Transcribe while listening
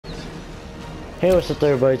Hey, what's up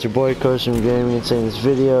there, everybody? It's your boy Coach from Gaming, and in this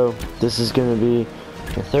video, this is gonna be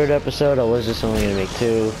the third episode. I was just only gonna make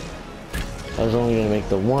two. I was only gonna make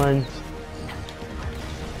the one,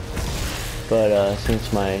 but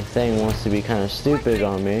since my thing wants to be kind of stupid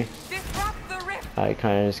on me, I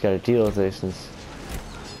kind of just gotta deal with it since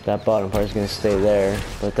that bottom part is gonna stay there.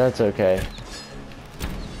 But that's okay.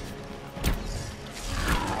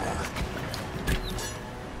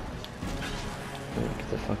 Get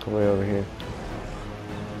the fuck away over here.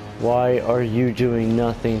 Why are you doing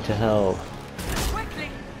nothing to help?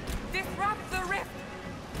 Quickly, disrupt the rift.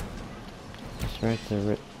 Disrupt the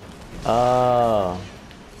rift. Oh.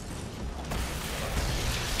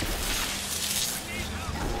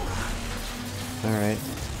 Alright.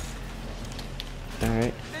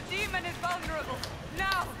 Alright. The demon is vulnerable.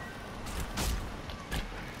 Now.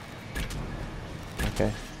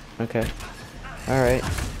 Okay. Okay. Alright.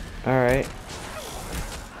 Alright.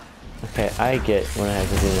 Okay, I get what I have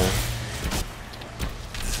to do now.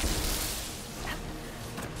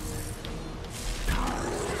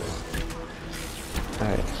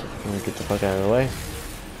 Alright, so I'm gonna get the fuck out of the way.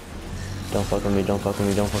 Don't fuck with me, don't fuck with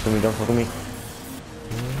me, don't fuck with me, don't fuck with me.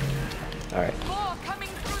 Alright. More coming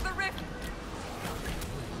through the rift.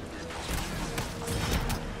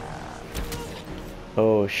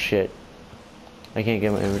 Oh shit. I can't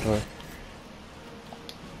get my inventory.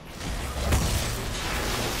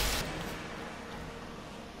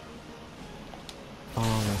 Oh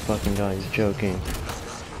my fucking god, he's joking.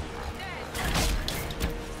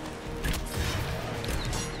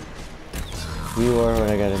 You are what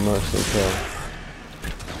I gotta mostly kill.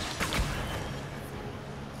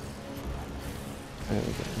 There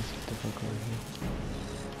we go, let's get the fuck over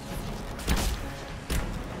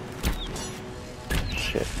here.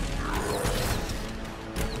 Shit.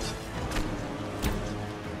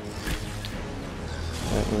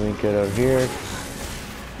 Alright, let me get over here.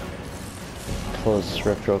 Close this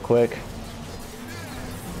rift real quick.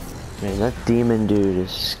 Man, that demon dude is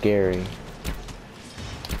scary.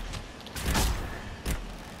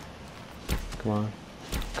 Come on.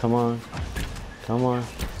 Come on. Come on.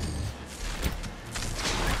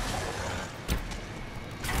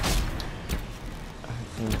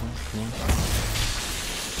 Come on.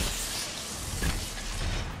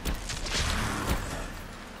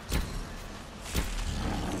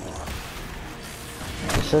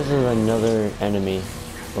 It says there's another enemy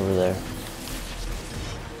over there.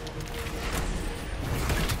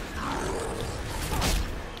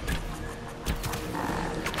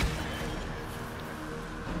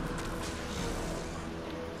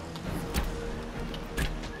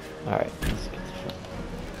 Alright, let's get the fuck.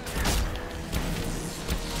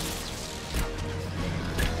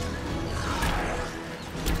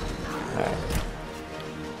 Alright.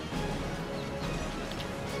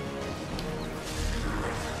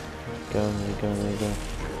 There we go.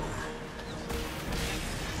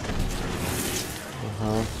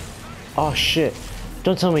 Oh shit!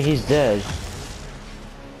 Don't tell me he's dead.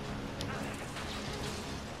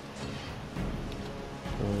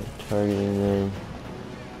 Targeting them.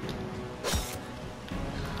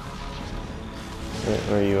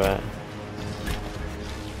 Where are you at?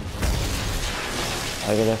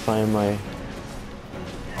 I gotta find my...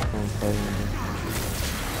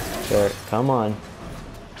 There, come on.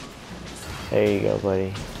 There you go,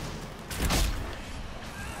 buddy.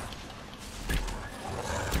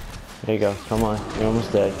 There you go, come on. You're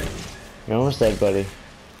almost dead. You're almost dead, buddy.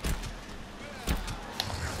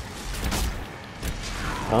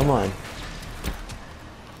 Come on.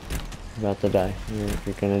 You're about to die.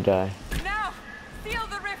 You're gonna die. Now, seal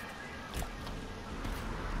the rift.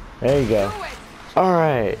 There you go. Do it.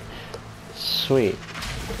 Alright. Sweet.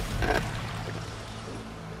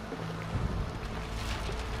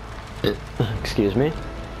 Excuse me.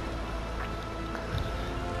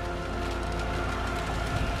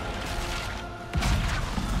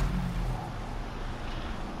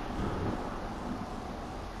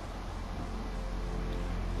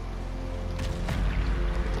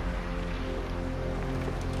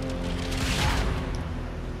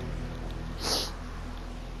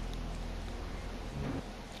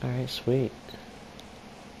 Alright, sweet.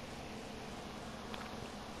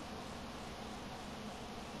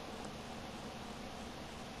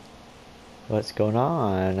 What's going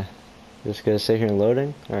on? Just gonna sit here and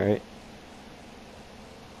loading? Alright.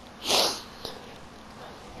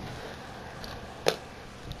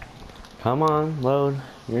 Come on, load.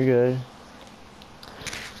 You're good.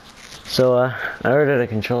 So, I ordered a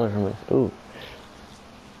controller for my... Ooh.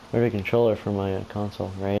 I ordered a controller for my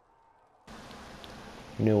console, right?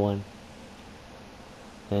 New one.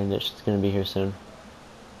 And it's gonna be here soon.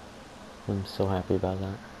 I'm so happy about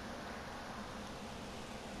that.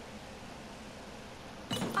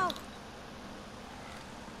 Oh!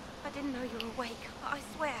 I didn't know you were awake, I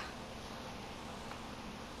swear.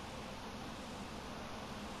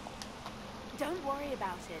 Don't worry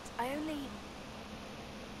about it.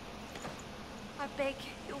 I beg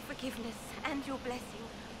your forgiveness and your blessing.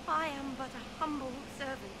 I am but a humble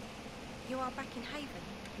servant. You are back in Haven,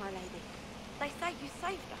 my lady. They say you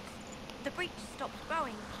saved us. The breach stopped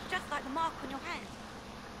growing, just like the mark on your hand.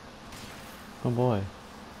 Oh boy.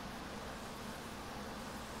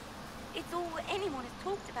 It's all anyone has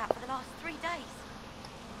talked about for the last 3 days.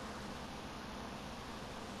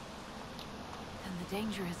 Then the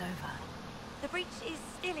danger is over. The breach is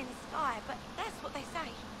still in the sky, but that's what they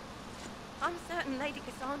say. I'm certain Lady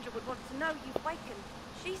Cassandra would want to know you've wakened.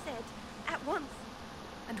 She said, at once.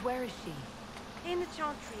 And where is she? In the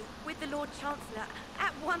Chantry, with the Lord Chancellor.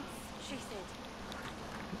 At once, she said.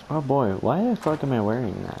 Oh boy, why the fuck am I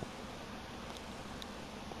wearing that?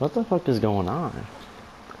 What the fuck is going on?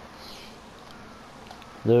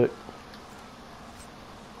 Dude.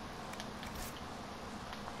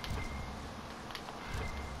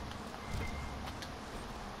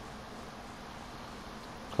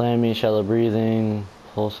 Clammy, shallow breathing,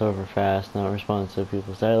 pulse over fast, not responsive,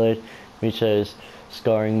 pupils dilate. Reach says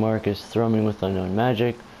scarring mark is thrumming with unknown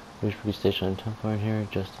magic. Wish we could station on top part here,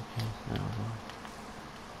 just in case. I don't know.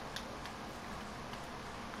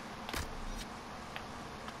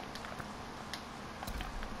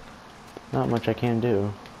 Not much I can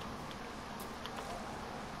do.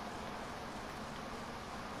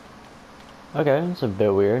 Okay, that's a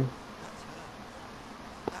bit weird.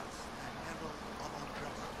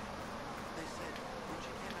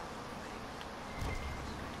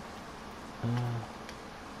 I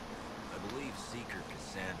believe Seeker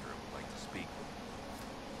Cassandra would like to speak with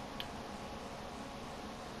you.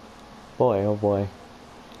 Boy, oh boy.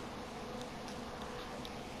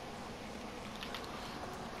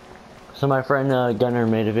 So my friend Gunnar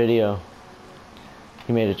made a video.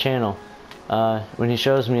 He made a channel. When he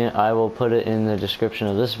shows me it, I will put it in the description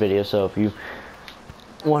of this video. So if you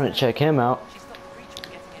want to check him out,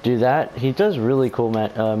 do that. He does really cool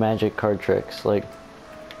magic card tricks. Like,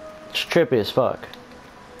 it's trippy as fuck.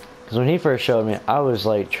 Because when he first showed me, I was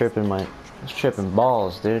like tripping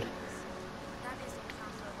balls, dude.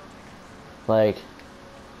 Like,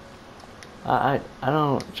 I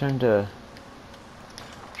don't tend to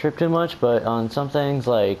trip too much, but on some things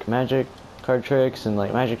like magic card tricks and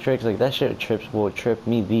like magic tricks, like that shit will trip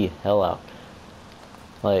me the hell out.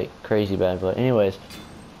 Like crazy bad. But anyways,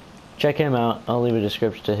 check him out. I'll leave a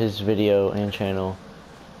description to his video and channel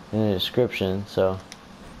in the description, so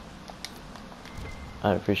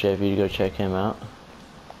I'd appreciate if you go check him out.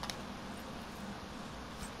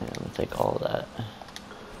 Yeah, I'm gonna take all of that.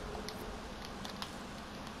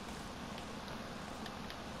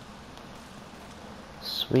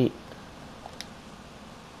 Sweet.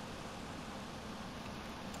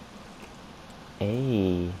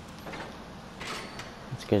 Hey.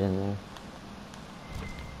 Let's get in there.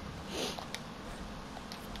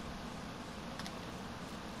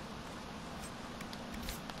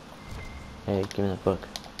 Hey, give me that book.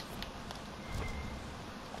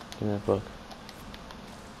 Give me that book.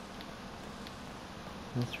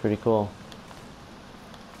 That's pretty cool.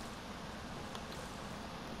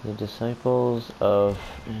 The Disciples of...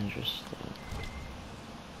 Interesting.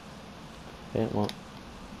 Okay, well...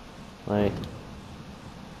 Like...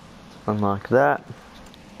 Unlock that.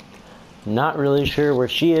 Not really sure where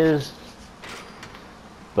she is.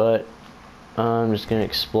 But... I'm just gonna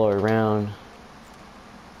explore around.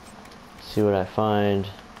 See what I find.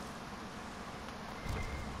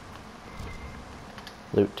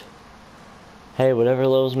 Loot. Hey, whatever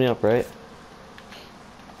levels me up, right?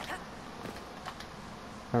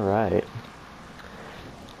 Alright.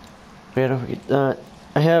 I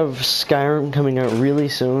have Skyrim coming out really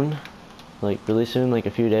soon. Like, a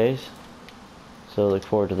few days. So, look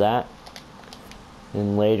forward to that.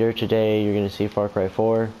 And later today, you're going to see Far Cry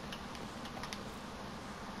 4.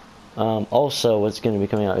 Also, what's going to be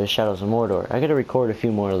coming out is Shadows of Mordor. I got to record a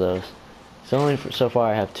few more of those. So, so far,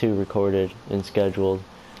 I have 2 recorded and scheduled.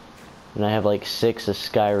 And I have like 6 of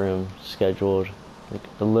Skyrim scheduled. Like,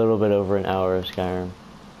 a little bit over an hour of Skyrim.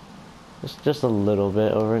 Just a little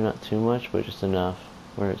bit over, not too much, but just enough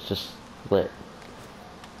where it's just lit.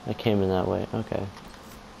 I came in that way. Okay.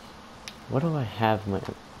 What do I have my...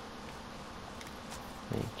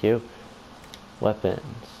 Thank you. Weapons.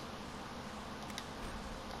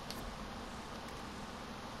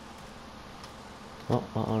 Oh,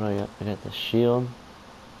 what do I got? I got the shield.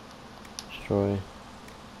 Destroy.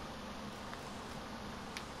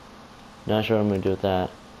 Not sure what I'm gonna do with that.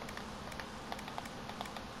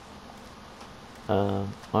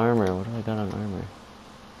 Armor. What do I got on armor?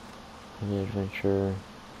 Heavy adventure.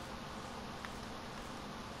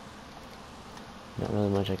 Not really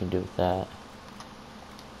much I can do with that.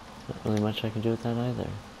 Not really much I can do with that either.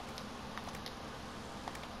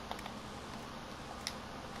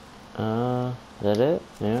 Is that it?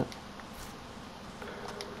 Yeah.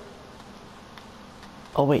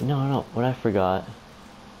 Oh wait, no. What I forgot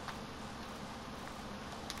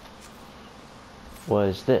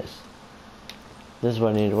was this. This is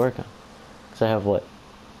what I need to work on. Because I have what?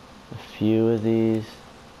 A few of these.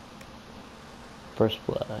 First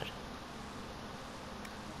blood.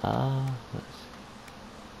 Let's see.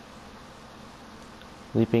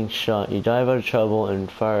 Leaping shot. You dive out of trouble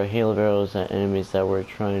and fire a hail of arrows at enemies that were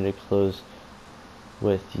trying to close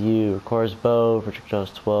with you. Requires bow,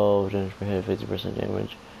 projectiles 12, damage per hit, 50%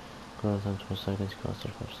 damage. Growth on 12 seconds, cost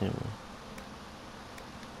 35 stamina.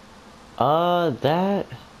 That...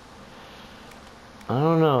 I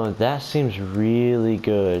don't know, that seems really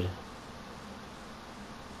good.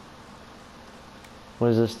 What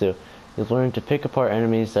does this do? You've learned to pick apart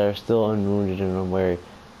enemies that are still unwounded and unwary.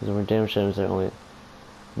 These are more damage items that are only...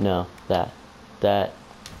 No, that's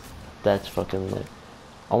fucking lit.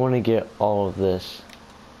 I want to get all of this.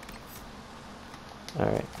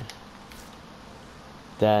 Alright.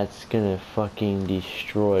 That's gonna fucking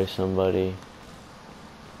destroy somebody.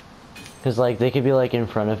 Cause like, they could be like in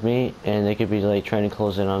front of me, and they could be like trying to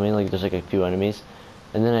close in on me, like there's like a few enemies.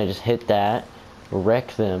 And then I just hit that,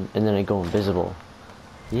 wreck them, and then I go invisible.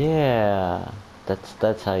 Yeah.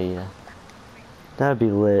 That's how you... That'd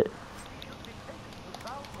be lit.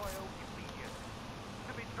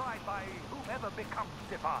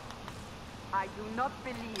 I do not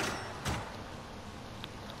believe.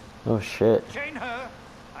 Oh shit. Chain her.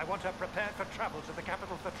 I want her prepared for travel to the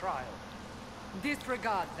capital for trial.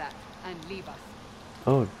 Disregard that and leave us.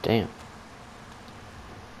 Oh damn.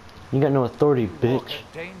 You got no authority, You walk bitch.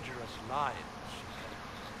 a dangerous line.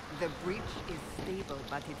 The breach is stable,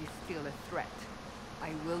 but it is still a threat.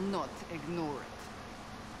 I will not ignore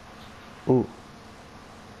it. Ooh.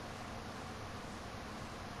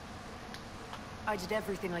 I did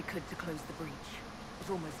everything I could to close the breach. It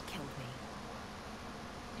almost killed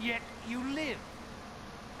me. Yet you live.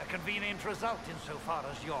 A convenient result insofar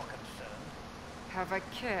as you're concerned. Have a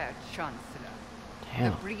care, Chancellor.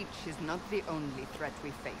 Damn. The breach is not the only threat we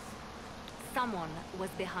face. Someone was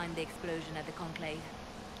behind the explosion at the Conclave.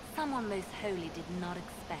 Someone most holy did not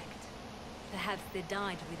expect. Perhaps they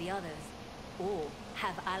died with the others, or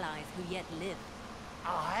have allies who yet live.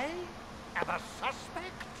 I am a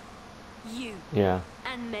suspect? You Yeah.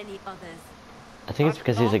 and many others. I think it's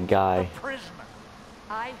because he's a Not guy. A prisoner.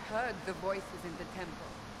 I heard the voices in the temple.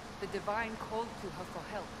 The Divine called to her for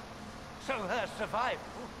help. So her survival,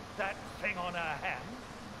 that thing on her hand,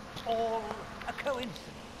 all a coincidence.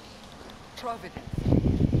 Providence.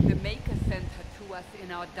 The Maker sent her to us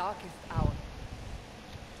in our darkest hour.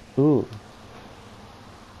 Ooh.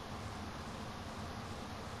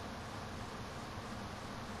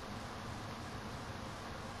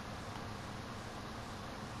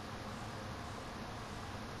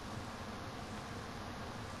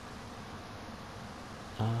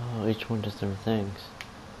 Oh, each one does different things.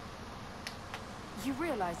 You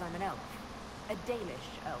realize I'm an elf. A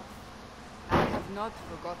Dalish elf. I have not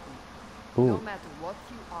forgotten. Ooh. No matter what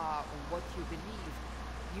you are or what you believe,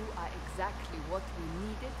 you are exactly what we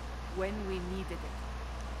needed when we needed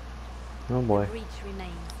it. Oh boy. The breach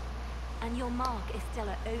remains, and your mark is still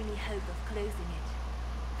our only hope of closing it.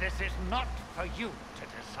 This is not for you to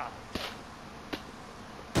decide.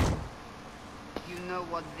 You know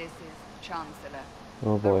what this is, Chancellor.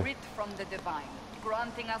 Oh A boy. writ from the Divine,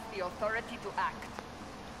 granting us the authority to act.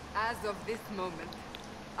 As of this moment,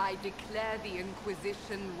 I declare the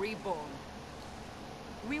Inquisition reborn.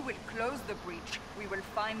 We will close the breach, we will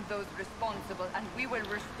find those responsible, and we will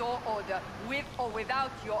restore order with or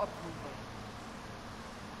without your approval.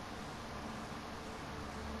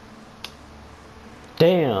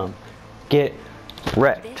 Damn. Get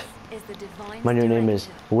wrecked. This is the divine. My new name is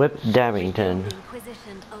Whip Dabbington. The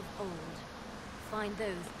Inquisition of old. Find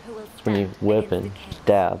those who will When you stand whip against and the chaos.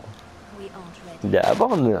 dab. We aren't ready. Dab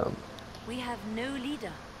on them. We have no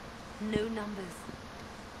leader, no numbers,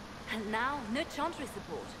 and now no chantry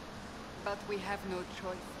support. But we have no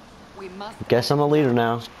choice. We must Guess I'm a leader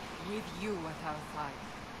now. with you at our side.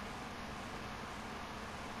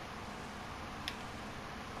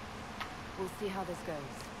 We'll see how this goes.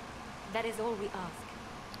 That is all we ask.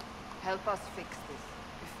 Help us fix this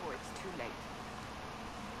before it's too late.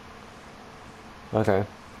 Okay.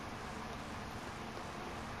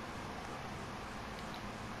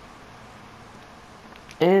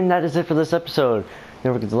 And that is it for this episode.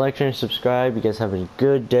 Don't forget to like, share, and subscribe. You guys have a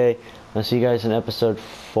good day. I'll see you guys in episode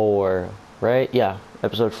 4. Right? Yeah,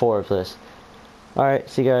 episode 4 of this. Alright,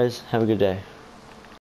 see you guys. Have a good day.